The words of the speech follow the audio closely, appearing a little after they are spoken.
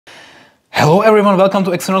Hello everyone, welcome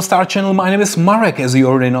to External Star channel. My name is Marek, as you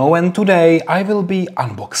already know, and today I will be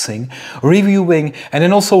unboxing, reviewing, and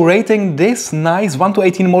then also rating this nice 1 to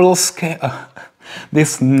 18 model scale,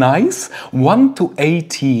 this nice 1 to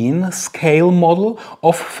 18 scale model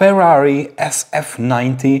of Ferrari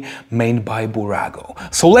SF90 made by Bburago.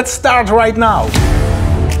 So let's start right now.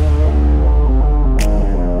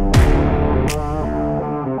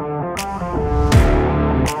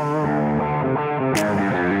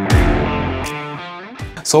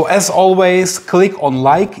 So as always, click on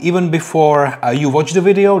like even before you watch the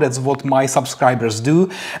video. That's what my subscribers do.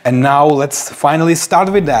 And now let's finally start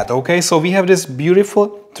with that, okay? So we have this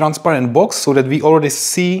beautiful transparent box so that we already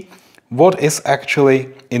see what is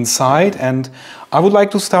actually inside. And I would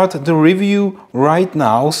like to start the review right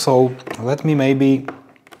now. So let me maybe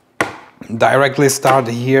directly start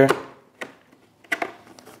here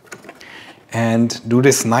and do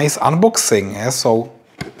this nice unboxing. Yeah? So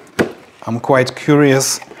I'm quite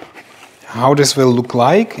curious how this will look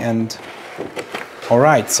like. And all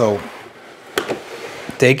right, so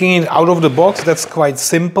taking it out of the box, that's quite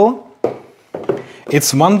simple.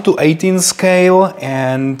 It's 1 to 18 scale,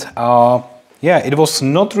 and yeah, it was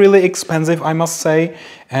not really expensive, I must say,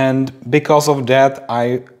 and because of that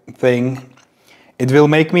I think it will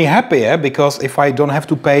make me happy, yeah? Because if I don't have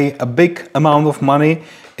to pay a big amount of money,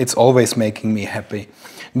 it's always making me happy.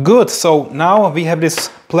 Good, so now we have this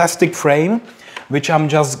plastic frame, which I'm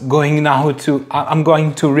just going now to, I'm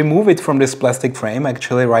going to remove it from this plastic frame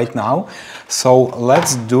actually right now. So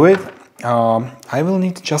let's do it. I will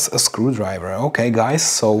need just a screwdriver. Okay guys,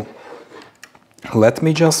 so let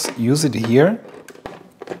me just use it here.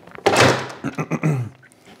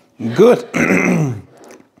 Good.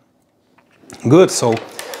 Good, so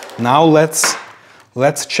now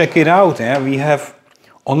let's check it out. Yeah? We have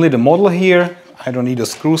only the model here. I don't need the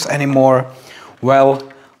screws anymore. Well,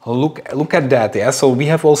 look at that, yeah. So we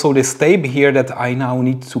have also this tape here that I now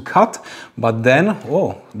need to cut. But then,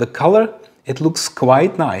 oh, the color, it looks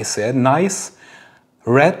quite nice, yeah. Nice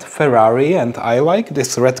red Ferrari, and I like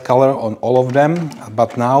this red color on all of them.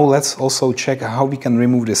 But now let's also check how we can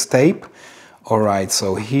remove this tape. All right,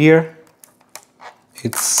 so here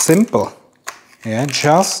it's simple. Yeah,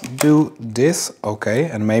 just do this, okay,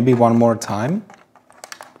 and maybe one more time.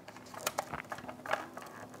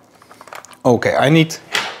 Okay, I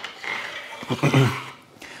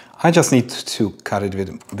just need to cut it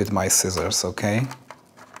with my scissors, okay?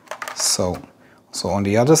 So on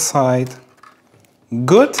the other side,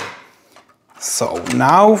 good. So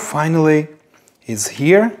now finally it's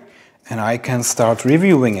here and I can start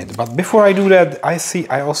reviewing it. But before I do that,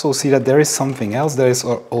 I also see that there is something else. There is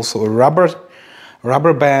also a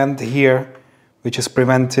rubber band here, which is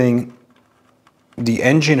preventing the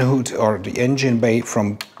engine hood or the engine bay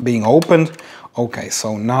from being opened. Okay,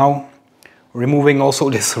 so now removing also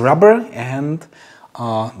this rubber, and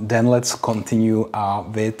then let's continue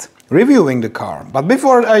with reviewing the car. But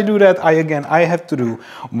before I do that, I have to do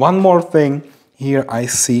one more thing. Here I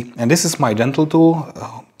see, and this is my dental tool.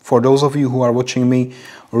 For those of you who are watching me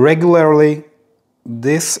regularly,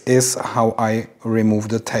 this is how I remove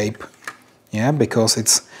the tape. Yeah, because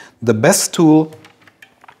it's the best tool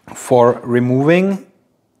for removing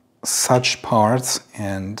such parts,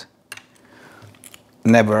 and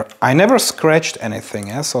I never scratched anything,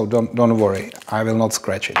 yeah? So don't worry, I will not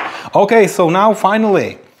scratch it. Okay, so now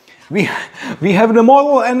finally we have the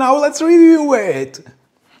model, and now let's review it.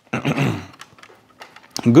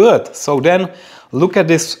 Good, so then look at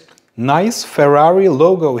this nice Ferrari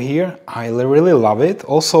logo here. I really love it.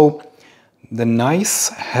 Also the nice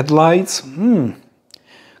headlights,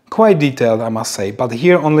 quite detailed, I must say, but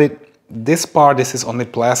here only this part, this is only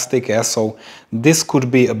plastic, yeah, so this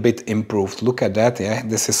could be a bit improved. Look at that, yeah,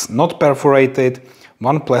 this is not perforated,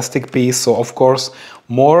 one plastic piece. So of course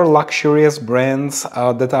more luxurious brands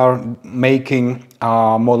that are making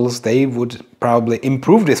models, they would probably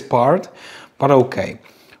improve this part, but okay.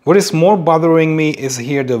 What is more bothering me is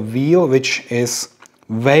here the wheel, which is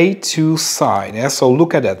way too side, yeah, so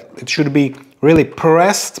look at that, it should be really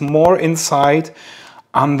pressed more inside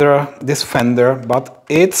under this fender, but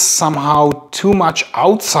it's somehow too much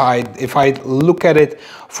outside. If I look at it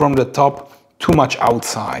from the top, too much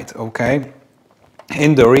outside, okay?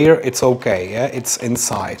 In the rear, it's okay, yeah, it's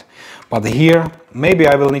inside. But here, maybe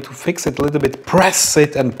I will need to fix it a little bit, press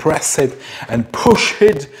it and push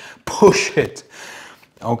it.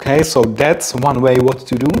 Okay, so that's one way what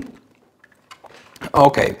to do.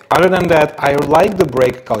 Okay, other than that, I like the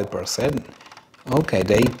brake calipers. Okay,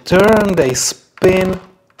 they turn, they spin.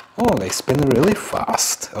 Oh, they spin really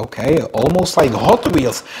fast. Okay, almost like Hot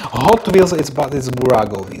Wheels. Hot Wheels, but it's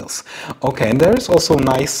Bburago wheels. Okay, and there is also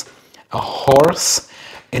nice a horse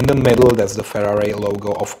in the middle. That's the Ferrari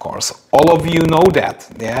logo, of course. All of you know that,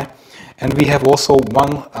 yeah? And we have also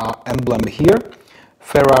one emblem here,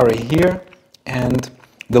 Ferrari here, and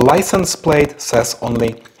the license plate says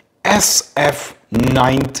only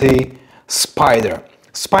SF90 Spider.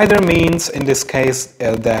 Spider means in this case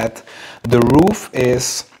that the roof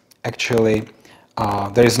is actually,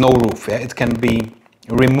 there is no roof, yeah? It can be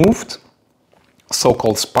removed,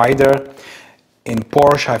 so-called Spider. In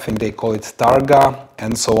Porsche, I think they call it Targa,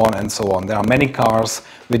 and so on and so on. There are many cars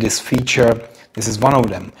with this feature. This is one of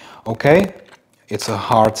them. Okay, it's a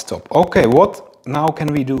hard top. Okay, what now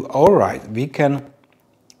can we do? All right, we can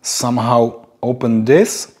somehow open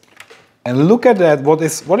this and look at that. What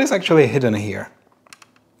is actually hidden here?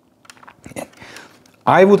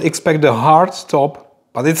 I would expect the hard top,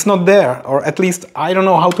 but it's not there, or at least I don't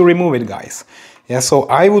know how to remove it, guys. Yeah, so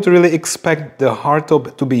I would really expect the hard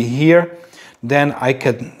top to be here. Then I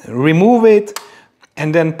can remove it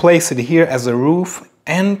and then place it here as a roof,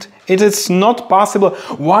 and it is not possible.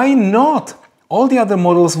 Why not? All the other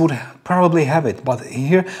models would probably have it, but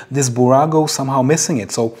here this Bburago somehow missing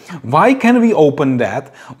it. So why can we open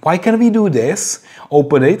that? Why can we do this?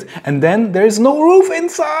 Open it, and then there is no roof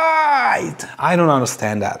inside. I don't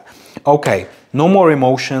understand that. Okay, no more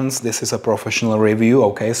emotions. This is a professional review.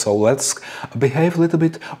 Okay, so let's behave a little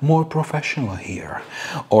bit more professional here.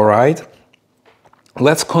 All right.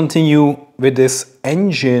 Let's continue with this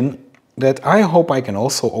engine that I hope I can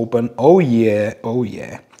also open. Oh yeah, oh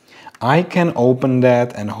yeah. I can open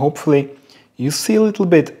that, and hopefully you see a little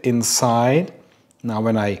bit inside. Now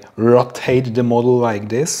when I rotate the model like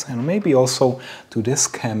this, and maybe also to this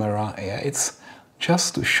camera, yeah, it's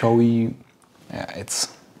just to show you, yeah,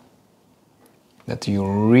 it's that you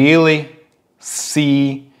really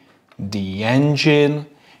see the engine.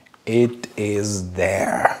 It is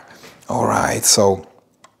there. All right, so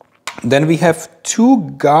then we have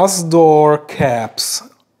two gas door caps,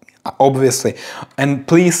 obviously, and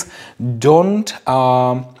please don't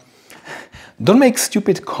make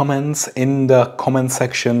stupid comments in the comment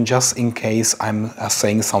section just in case I'm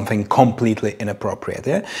saying something completely inappropriate.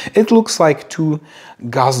 Yeah? It looks like two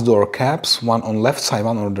gas door caps, one on left side,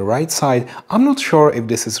 one on the right side. I'm not sure if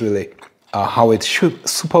this is really how it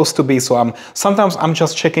supposed to be, so sometimes I'm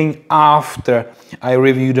just checking after I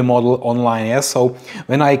review the model online. Yeah? So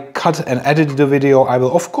when I cut and edit the video, I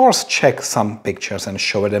will of course check some pictures and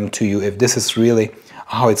show them to you if this is really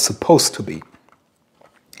how it's supposed to be.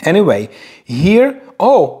 Anyway, here,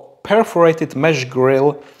 oh, perforated mesh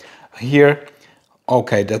grille here.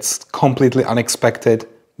 Okay, that's completely unexpected,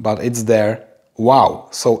 but it's there. Wow.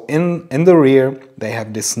 So in the rear, they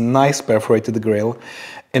have this nice perforated grille.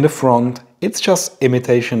 In the front, it's just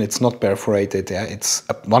imitation, it's not perforated, yeah? It's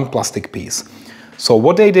one plastic piece. So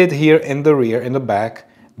what they did here in the rear, in the back,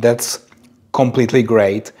 that's completely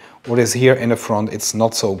great. What is here in the front, it's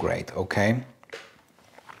not so great, okay?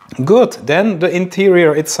 Good, then the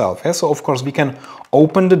interior itself. Yeah? So of course we can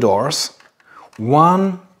open the doors.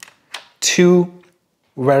 1, 2,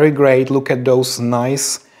 very great. Look at those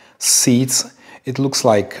nice seats. It looks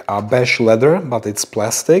like beige leather, but it's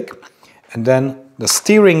plastic. And then the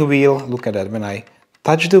steering wheel, look at that. When I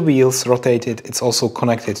touch the wheels, rotate it, it's also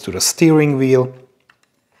connected to the steering wheel.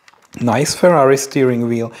 Nice Ferrari steering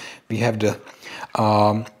wheel. We have the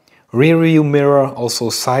rear view mirror, also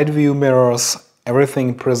side view mirrors.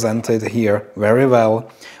 Everything presented here very well.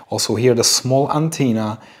 Also here the small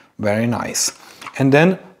antenna, very nice. And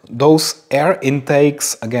then those air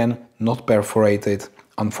intakes, again, not perforated,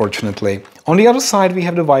 unfortunately. On the other side we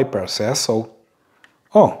have the wipers, yeah? So,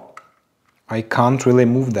 oh, I can't really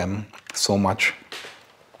move them so much.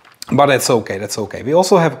 But that's okay, that's okay. We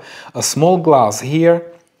also have a small glass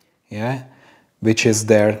here, yeah, which is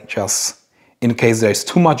there just in case there's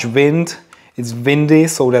too much wind. It's windy,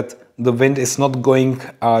 so that the wind is not going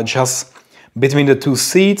just between the two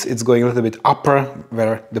seats, it's going a little bit upper,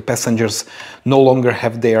 where the passengers no longer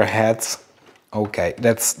have their heads. Okay,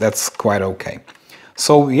 that's quite okay.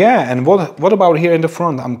 So yeah, and what about here in the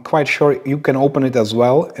front? I'm quite sure you can open it as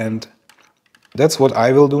well, and that's what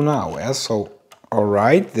I will do now. Yeah? So, all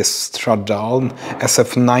right, this Stradale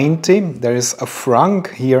SF90, there is a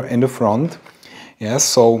frunk here in the front. Yeah,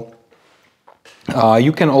 so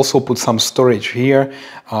you can also put some storage here,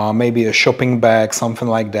 maybe a shopping bag, something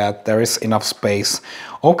like that. There is enough space.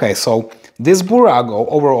 Okay, so this Bburago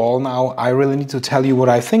overall, now I really need to tell you what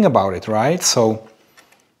I think about it, right? So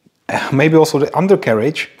maybe also the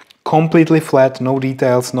undercarriage, completely flat, no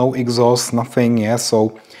details, no exhaust, nothing. Yeah,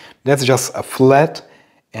 so that's just a flat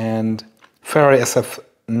and Ferrari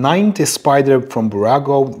SF90 Spider from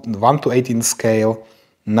Bburago, 1:18 scale,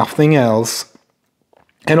 nothing else.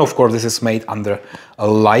 And of course, this is made under a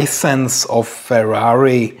license of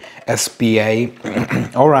Ferrari SPA.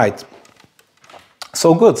 All right.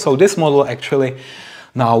 So good. So this model actually,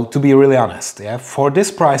 now to be really honest, yeah, for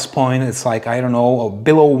this price point, it's like, I don't know,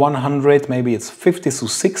 below 100, maybe it's 50 to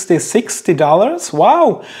 60, $60.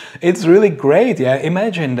 Wow, it's really great. Yeah,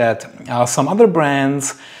 imagine that some other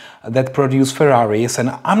brands that produce Ferraris,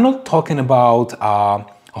 and I'm not talking about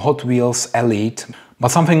Hot Wheels Elite, but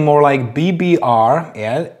something more like BBR,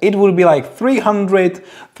 yeah, it would be like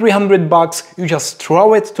 300 bucks, you just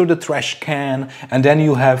throw it to the trash can and then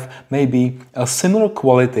you have maybe a similar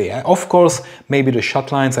quality. Yeah? Of course, maybe the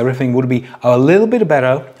shot lines, everything would be a little bit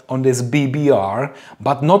better on this BBR,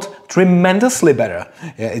 but not tremendously better,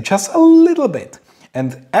 yeah, just a little bit.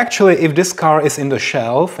 And actually, if this car is in the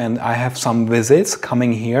shelf and I have some visits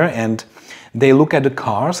coming here and they look at the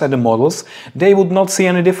cars, at the models, they would not see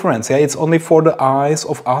any difference. Yeah? It's only for the eyes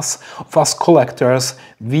of us collectors.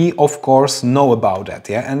 We, of course, know about that.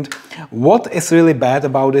 Yeah? And what is really bad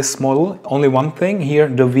about this model? Only one thing here,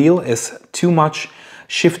 the wheel is too much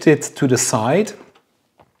shifted to the side.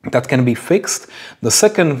 That can be fixed. The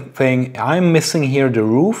second thing, I'm missing here the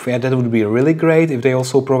roof. Yeah, that would be really great if they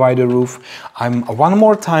also provide a roof. I'm one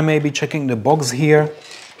more time maybe checking the box here.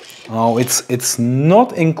 Oh, it's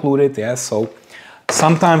not included, yeah, so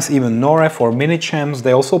sometimes even Noref or Mini Champs,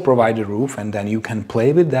 they also provide a roof and then you can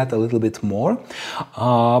play with that a little bit more,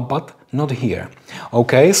 but not here.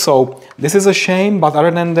 Okay, so this is a shame, but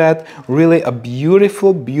other than that, really a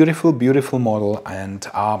beautiful, beautiful, beautiful model, and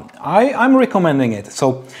I'm recommending it.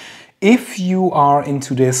 So if you are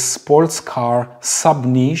into this sports car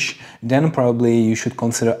sub-niche, then probably you should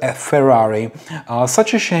consider a Ferrari.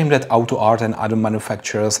 Such a shame that Auto Art and other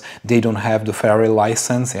manufacturers, they don't have the Ferrari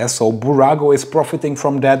license. Yeah? So Bburago is profiting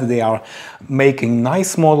from that. They are making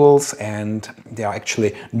nice models and they are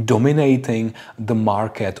actually dominating the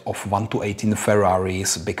market of 1 to 18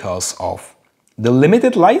 Ferraris because of the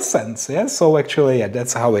limited license. Yeah, so actually, yeah,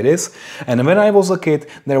 that's how it is. And when I was a kid,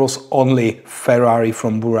 there was only Ferrari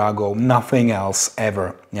from Bburago, nothing else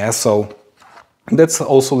ever. Yeah, so that's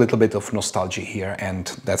also a little bit of nostalgia here, and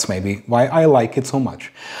that's maybe why I like it so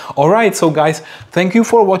much. All right, so guys, thank you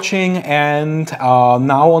for watching, and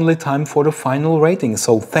now only time for the final rating.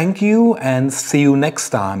 So thank you and see you next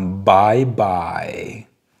time. Bye bye.